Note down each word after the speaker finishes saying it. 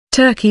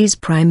Turkey's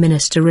Prime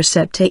Minister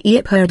Recep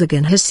Tayyip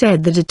Erdogan has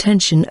said the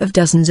detention of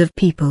dozens of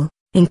people,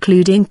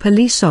 including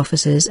police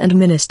officers and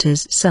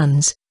ministers'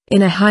 sons,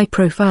 in a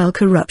high-profile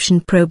corruption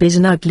probe is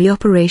an ugly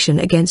operation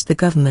against the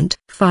government.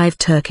 5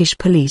 Turkish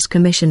police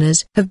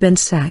commissioners have been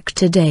sacked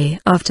today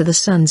after the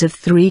sons of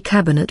 3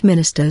 cabinet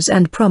ministers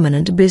and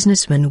prominent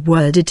businessmen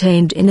were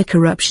detained in a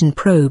corruption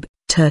probe,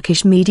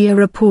 Turkish media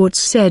reports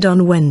said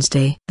on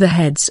Wednesday. The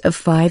heads of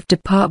 5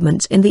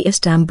 departments in the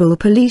Istanbul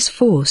police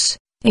force,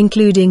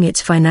 including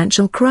its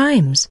financial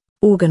crimes,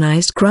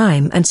 organized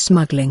crime and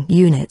smuggling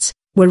units,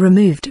 were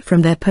removed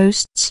from their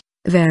posts,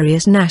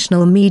 various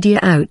national media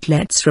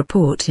outlets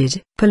reported.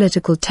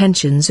 Political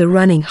tensions are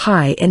running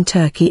high in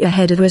Turkey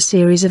ahead of a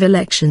series of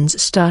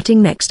elections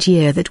starting next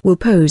year that will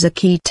pose a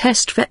key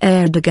test for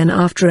Erdogan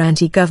after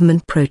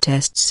anti-government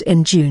protests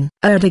in June.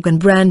 Erdogan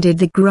branded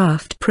the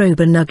graft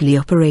probe an ugly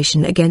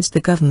operation against the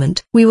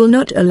government. "We will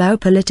not allow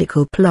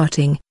political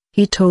plotting,"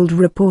 he told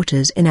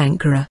reporters in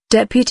Ankara.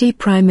 Deputy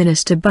Prime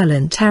Minister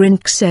Bülent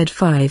Arınç said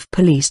 5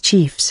 police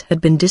chiefs had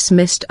been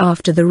dismissed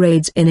after the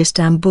raids in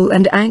Istanbul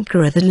and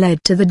Ankara that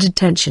led to the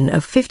detention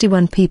of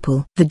 51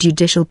 people. The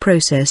judicial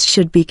process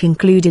should be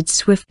concluded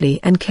swiftly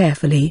and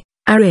carefully,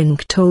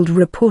 Arınç told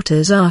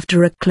reporters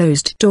after a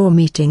closed-door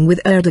meeting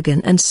with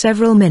Erdogan and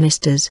several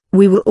ministers.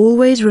 "We will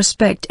always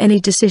respect any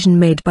decision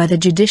made by the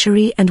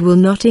judiciary and will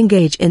not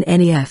engage in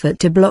any effort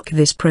to block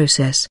this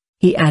process,"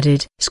 he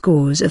added.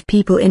 Scores of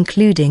people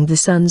including the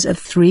sons of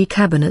 3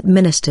 cabinet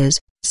ministers,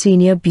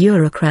 senior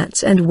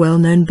bureaucrats and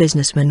well-known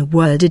businessmen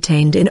were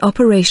detained in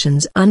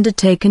operations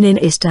undertaken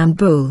in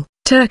Istanbul,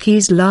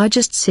 Turkey's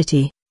largest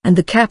city, and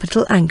the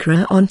capital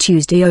Ankara on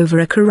Tuesday over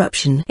a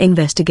corruption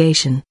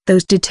investigation.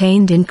 Those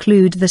detained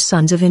include the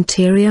sons of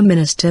Interior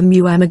Minister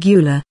Muammer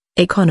Gül,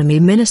 Economy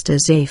Minister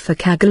Zafer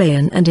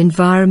Kaglayan and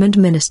Environment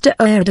Minister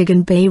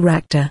Erdogan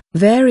Bayraktar.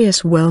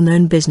 Various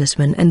well-known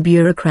businessmen and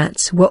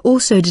bureaucrats were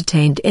also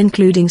detained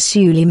including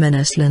Süleyman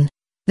Aslan,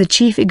 the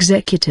chief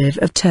executive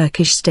of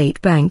Turkish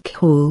state bank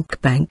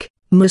Halkbank,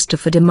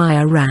 Mustafa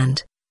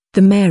Demirand,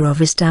 the mayor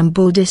of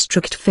Istanbul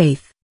District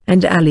Faith,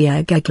 and Ali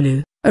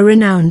Agaglu, a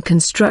renowned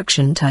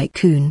construction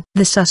tycoon.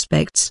 The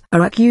suspects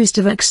are accused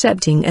of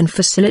accepting and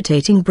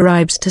facilitating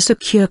bribes to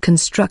secure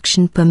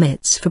construction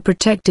permits for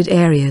protected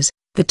areas,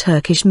 the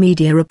Turkish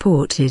media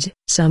reported.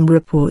 Some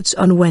reports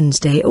on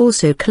Wednesday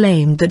also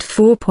claimed that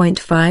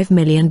 $4.5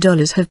 million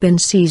have been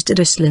seized at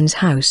Aslan's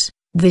house.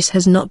 This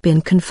has not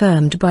been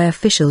confirmed by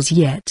officials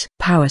yet.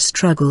 Power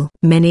struggle.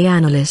 Many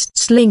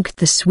analysts linked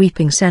the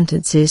sweeping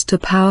sentences to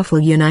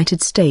powerful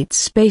United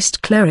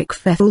States-based cleric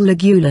Fethullah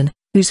Gulen,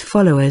 whose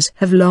followers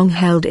have long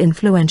held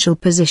influential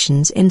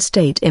positions in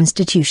state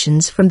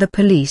institutions from the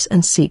police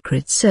and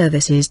secret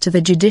services to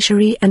the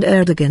judiciary and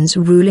Erdogan's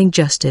ruling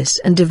Justice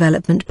and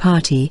Development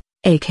Party,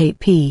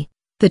 AKP.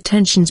 The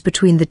tensions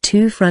between the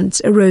two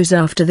fronts arose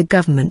after the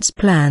government's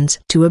plans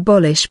to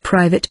abolish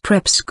private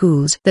prep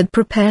schools that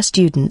prepare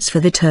students for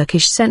the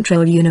Turkish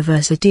Central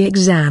University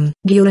exam.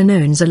 Gulen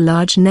owns a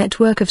large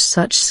network of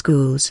such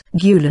schools.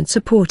 Gulen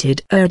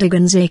supported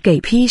Erdogan's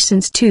AKP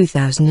since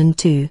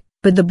 2002,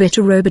 but the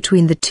bitter row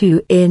between the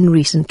two in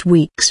recent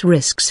weeks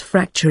risks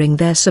fracturing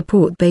their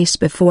support base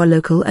before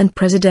local and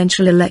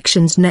presidential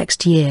elections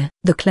next year.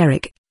 The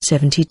cleric,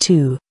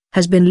 72,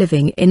 has been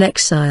living in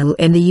exile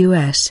in the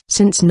U.S.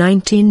 since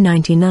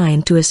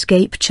 1999 to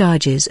escape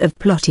charges of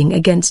plotting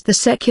against the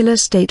secular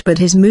state, but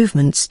his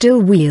movement still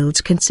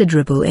wields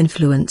considerable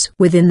influence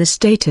within the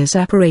status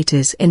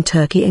apparatus in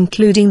Turkey,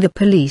 including the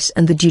police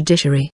and the judiciary.